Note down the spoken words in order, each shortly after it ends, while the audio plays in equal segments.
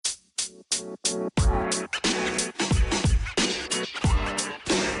What's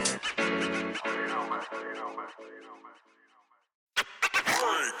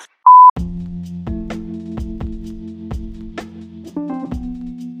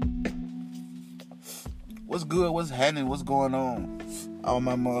good? What's happening? What's going on? All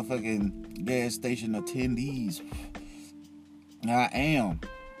my motherfucking gas station attendees. I am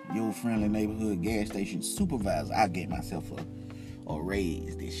your friendly neighborhood gas station supervisor. I gave myself a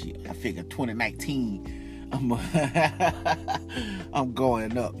raise this year. I figured 2019, I'm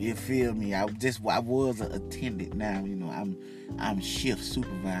going up. You feel me? I was an attendant. Now I'm shift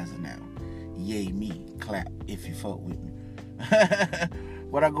supervisor now. Yay me! Clap if you fuck with me.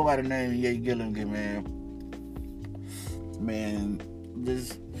 But I go by the name Yay Gilligan, man. Man,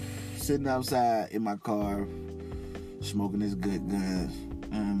 just sitting outside in my car, smoking this good gas.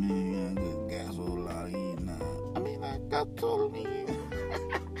 Good gas roll out. I totally.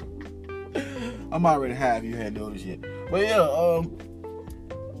 I'm already high if you had to do this shit. But yeah,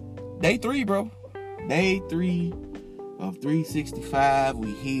 day 3, bro. Day 3 of 365.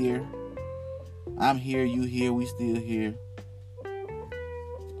 We here. I'm here. You here. We still here.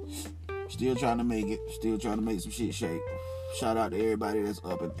 Still trying to make it. Still trying to make some shit shake. Shout out to everybody that's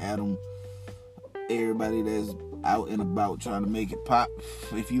up and Adam. Everybody that's out and about trying to make it pop.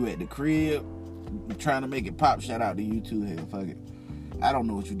 If you at the crib trying to make it pop, shout out to you too. Hell, fuck it. I don't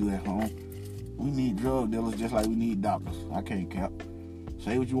know what you do at home. We need drug dealers just like we need doctors. I can't cap.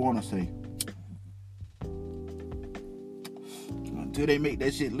 Say what you want to say. Until they make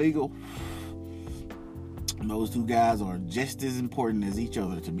that shit legal, those two guys are just as important as each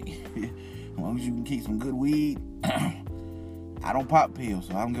other to me. As long as you can keep some good weed. I don't pop pills,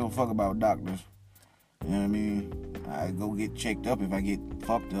 so I don't give a fuck about doctors. You know what I mean? I go get checked up if I get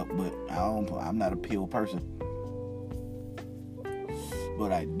fucked up, but I'm not a pill person.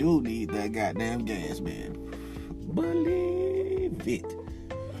 But I do need that goddamn gas, man. Believe it.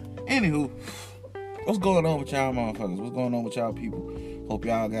 Anywho, what's going on with y'all motherfuckers? What's going on with y'all people? Hope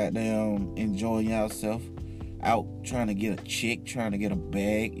y'all goddamn enjoying yourself. Out trying to get a chick, trying to get a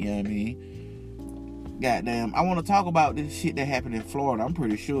bag, you know what I mean? Goddamn, I want to talk about this shit that happened in Florida. I'm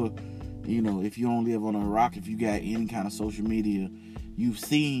pretty sure, if you don't live on a rock, if you got any kind of social media, you've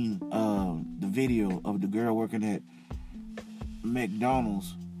seen the video of the girl working at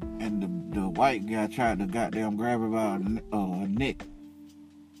McDonald's, and the white guy tried to goddamn grab her by her neck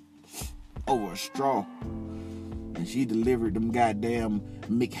over a straw, and she delivered them goddamn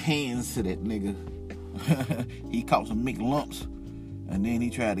McHands to that nigga. He caught some McLumps. And then he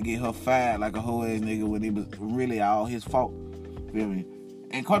tried to get her fired like a whole ass nigga when it was really all his fault. Feel me?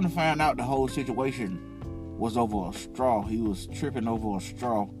 And come to find out, the whole situation was over a straw. He was tripping over a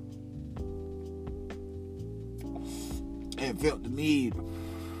straw and felt the need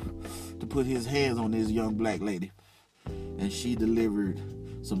to put his hands on this young black lady. And she delivered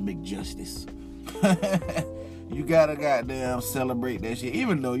some McJustice. You gotta goddamn celebrate that shit.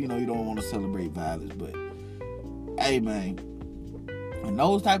 Even though, you don't want to celebrate violence. But, hey, man. In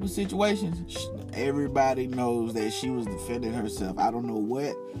those type of situations, everybody knows that she was defending herself. I don't know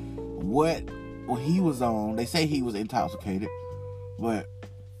what he was on. They say he was intoxicated, but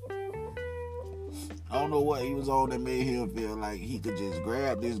I don't know what he was on that made him feel like he could just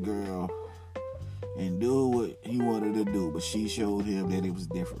grab this girl and do what he wanted to do. But she showed him that it was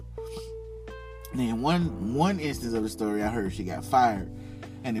different. And then one instance of the story I heard, she got fired.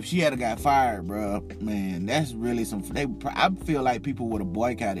 And if she had got fired, bro, man, that's really I feel like people would have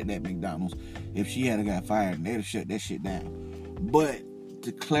boycotted that McDonald's if she had got fired, and they'd have shut that shit down. But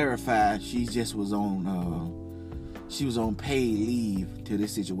to clarify, she just was on paid leave till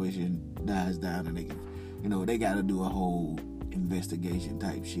this situation dies down, and they got to do a whole investigation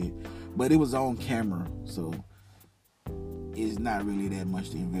type shit. But it was on camera, so it's not really that much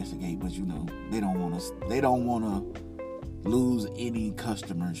to investigate. But they don't want to lose any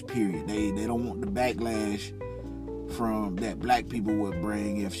customers, period. They don't want the backlash from that black people would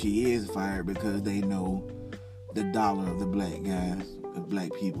bring if she is fired, because they know the dollar of the black guys, the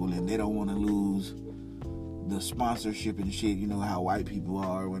black people, and they don't want to lose the sponsorship and shit. You know how white people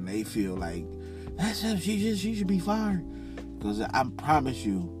are when they feel like she should be fired. Because I promise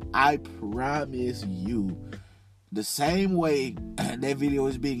you, the same way that video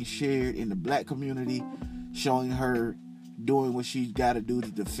is being shared in the black community, showing her doing what she's got to do to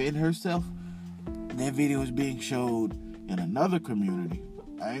defend herself, that video is being showed in another community.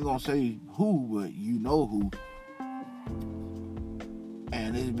 I ain't gonna say who, but you know who.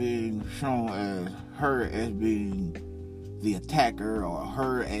 And it's being shown as her as being the attacker, or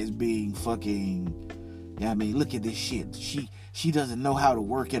her as being fucking, Yeah, I mean, look at this shit. She doesn't know how to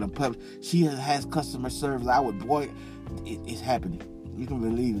work in a public. She has customer service. It's happening. You can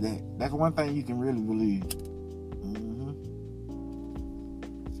believe that. That's one thing you can really believe.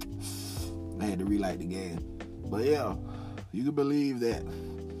 I had to relight the gas. But yeah, you can believe that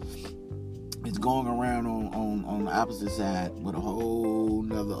it's going around on the opposite side with a whole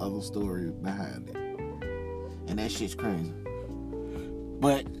nother other story behind it. And that shit's crazy.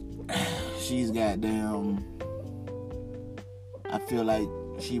 But she's goddamn, I feel like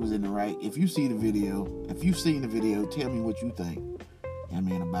she was in the right. If you've seen the video, tell me what you think. I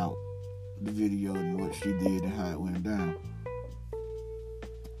mean, about the video and what she did and how it went down.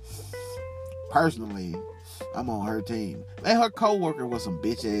 Personally, I'm on her team. And her co-worker was some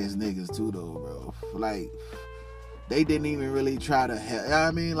bitch ass niggas too, though, bro. Like, they didn't even really try to help.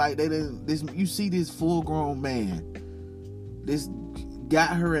 I mean, like, they didn't. You see this full grown man. This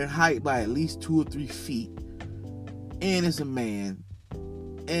got her in height by at least 2 or 3 feet. And it's a man.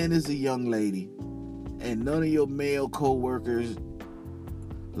 And it's a young lady. And none of your male co-workers,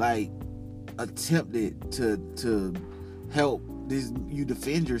 like, attempted to help you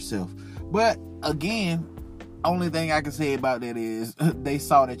defend yourself. But again, only thing I can say about that is they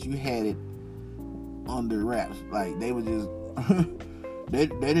saw that you had it under wraps. Like, they were just they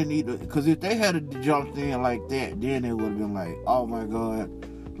didn't need to, because if they had jumped in like that, then it would have been like, oh my god,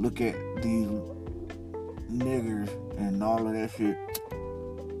 look at these niggers and all of that shit.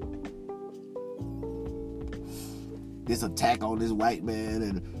 This attack on this white man,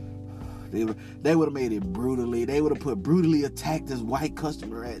 and they would have made it brutally. They would have put brutally attacked this white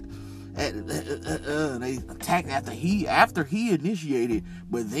customer they attacked after he initiated,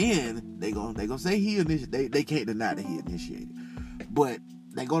 but then they gonna say he initiated. They can't deny that he initiated, but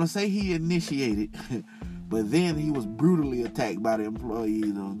they gonna say he initiated. But then he was brutally attacked by the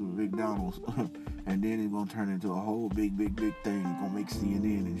employees of the McDonald's, and then it's gonna turn into a whole big thing. It's gonna make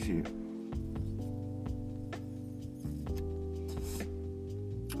CNN and shit.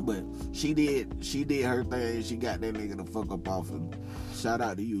 But she did her thing. She got that nigga the fuck up off him. Shout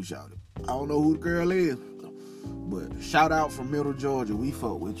out to you, shout it. I don't know who the girl is, but shout out from Middle Georgia. We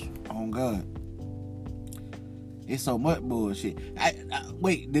fuck with you. On God. It's so much bullshit.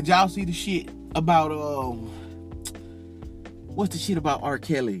 Wait, did y'all see the shit about what's the shit about R.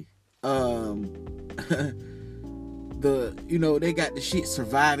 Kelly? They got the shit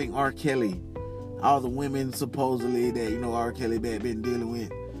surviving R. Kelly. All the women supposedly that R. Kelly been dealing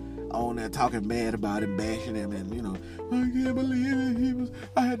with on there talking bad about him, bashing him, and I can't believe it.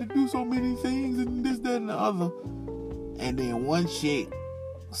 I had to do so many things and this, that, and the other. And then one chick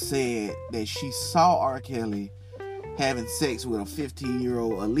said that she saw R. Kelly having sex with a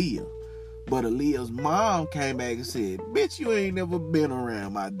 15-year-old Aaliyah. But Aaliyah's mom came back and said, bitch, you ain't never been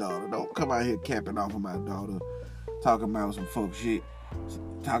around my daughter. Don't come out here capping off of my daughter, talking about some folk shit.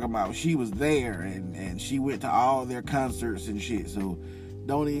 Talking about she was there and she went to all their concerts and shit. So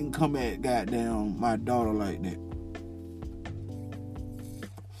don't even come at goddamn my daughter like that.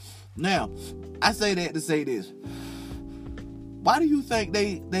 Now, I say that to say this. Why do you think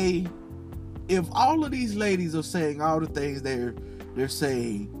they if all of these ladies are saying all the things they're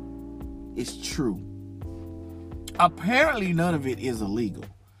saying is true, apparently none of it is illegal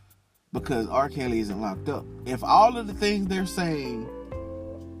because R. Kelly isn't locked up. If all of the things they're saying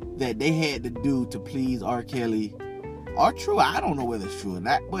that they had to do to please R. Kelly are true, I don't know whether it's true or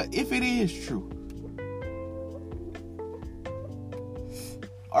not, but if it is true,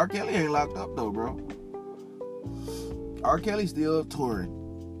 R. Kelly ain't locked up though, bro. R. Kelly still touring.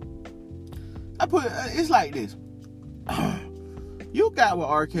 It's like this. You got with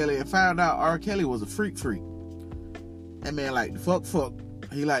R. Kelly and found out R. Kelly was a freak. That man like to fuck.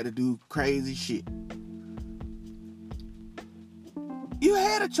 He like to do crazy shit. You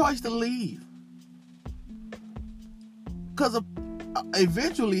had a choice to leave. Because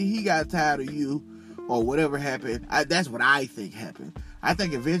eventually he got tired of you or whatever happened. That's what I think happened. I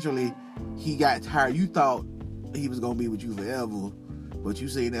think eventually he got tired. You thought he was going to be with you forever. But you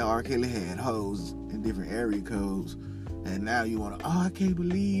seen that R. Kelly had hoes in different area codes. And now you want to, I can't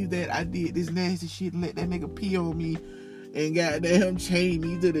believe that I did this nasty shit and let that nigga pee on me and goddamn chain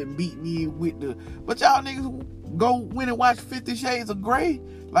me to them beat me with the... But y'all niggas go went and watch 50 Shades of Grey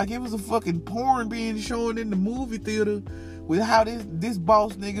like it was a fucking porn being shown in the movie theater with how this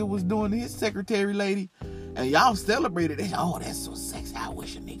boss nigga was doing his secretary lady. And y'all celebrated it. Oh, that's so sexy. I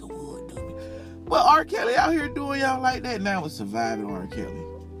wish a nigga would do me. Well, R. Kelly out here doing y'all like that. Now it's surviving R. Kelly.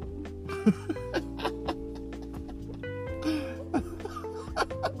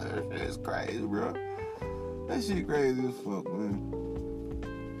 That shit's crazy, bro. That shit crazy as fuck, man.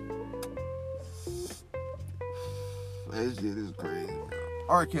 That shit is crazy, man.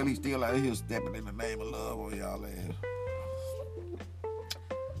 R. Kelly still out here stepping in the name of love on y'all ass.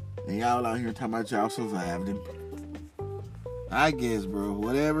 And y'all out here talking about y'all survived him. I guess, bro.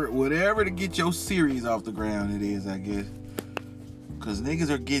 Whatever to get your series off the ground it is, I guess. Because niggas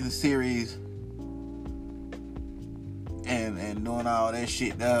are getting series and doing all that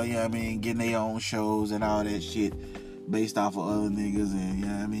shit now, you know what I mean? Getting their own shows and all that shit based off of other niggas, and you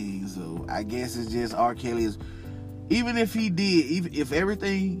know what I mean? So I guess it's just R. Kelly's. Even if he did, even if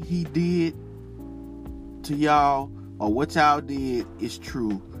everything he did to y'all or what y'all did is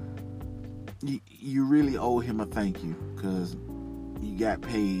true, you really owe him a thank you, because you got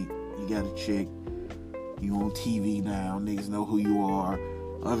paid, you got a check, you on TV now, niggas know who you are.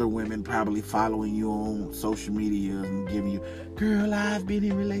 Other women probably following you on social media and giving you, girl, I've been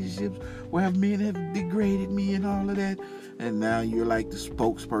in relationships where men have degraded me and all of that. And now you're like the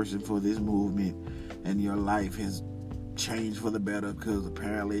spokesperson for this movement, and your life has changed for the better because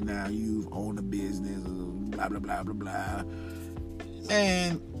apparently now you've owned a business, blah, blah, blah, blah, blah.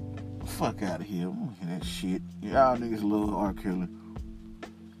 Man, fuck out of here. I don't hear that shit. Y'all niggas love R. Kelly.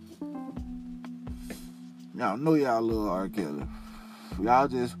 Y'all know y'all love R. Kelly. Y'all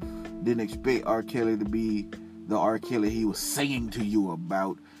just didn't expect R. Kelly to be the R. Kelly he was singing to you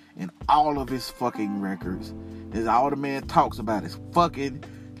about in all of his fucking records. Is all the man talks about is fucking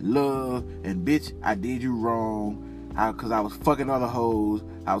love and bitch, I did you wrong. Cause I was fucking other hoes.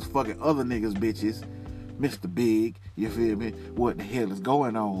 I was fucking other niggas bitches. Mr. Big, you feel me? What the hell is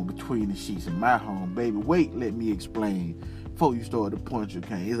going on between the sheets in my home, baby? Wait, let me explain. Before you start to punch your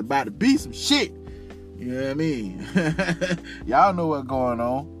cane. It's about to be some shit. You know what I mean? Y'all know what's going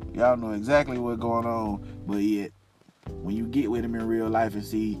on. Y'all know exactly what's going on. But yet, when you get with him in real life and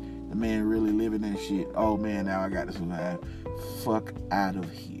see the man really living that shit, oh man, now I got to survive. Fuck out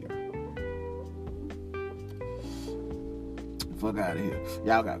of here. Fuck out of here.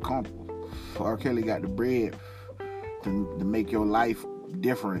 Y'all got comfortable. R. Kelly got the bread to make your life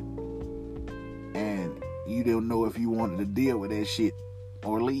different. And you don't know if you wanted to deal with that shit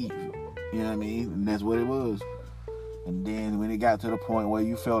or leave. You know what I mean? And that's what it was. And then when it got to the point where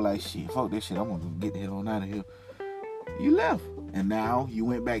you felt like, shit, fuck this shit, I'm gonna get the hell on out of here, you left. And now you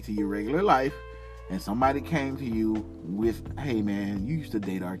went back to your regular life, and somebody came to you with, hey man, you used to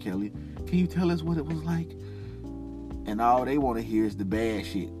date R. Kelly. Can you tell us what it was like? And all they want to hear is the bad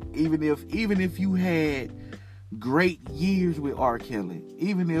shit. Even if you had great years with R. Kelly,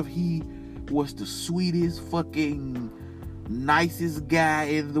 even if he was the sweetest fucking nicest guy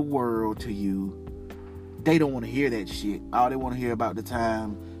in the world to you, they don't want to hear that shit. All they want to hear about the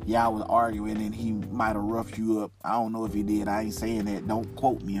time y'all was arguing and he might have roughed you up. I don't know if he did. I ain't saying that. Don't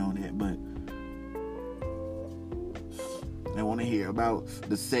quote me on that. But they want to hear about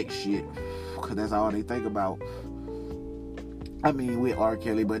the sex shit, because that's all they think about. I mean, with R.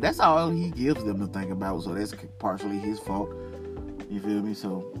 Kelly, but that's all he gives them to think about. So that's partially his fault. You feel me?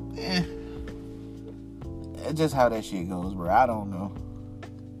 So, it's just how that shit goes, bro. I don't know.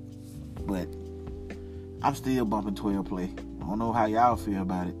 But I'm still bumping 12 play. I don't know how y'all feel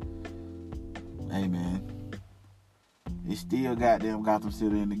about it. Hey, man. It still goddamn Gotham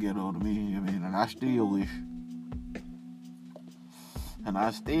City in the ghetto to me. You know what I mean? And I still wish. And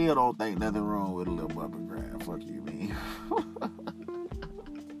I still don't think nothing wrong with a little bump and grind. Fuck you, man.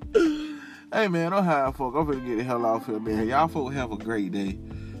 Hey, man, I'm high, fuck. I'm finna get the hell off here, man. Y'all folks have a great day.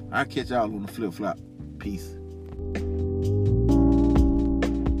 I'll catch y'all on the flip-flop. Peace.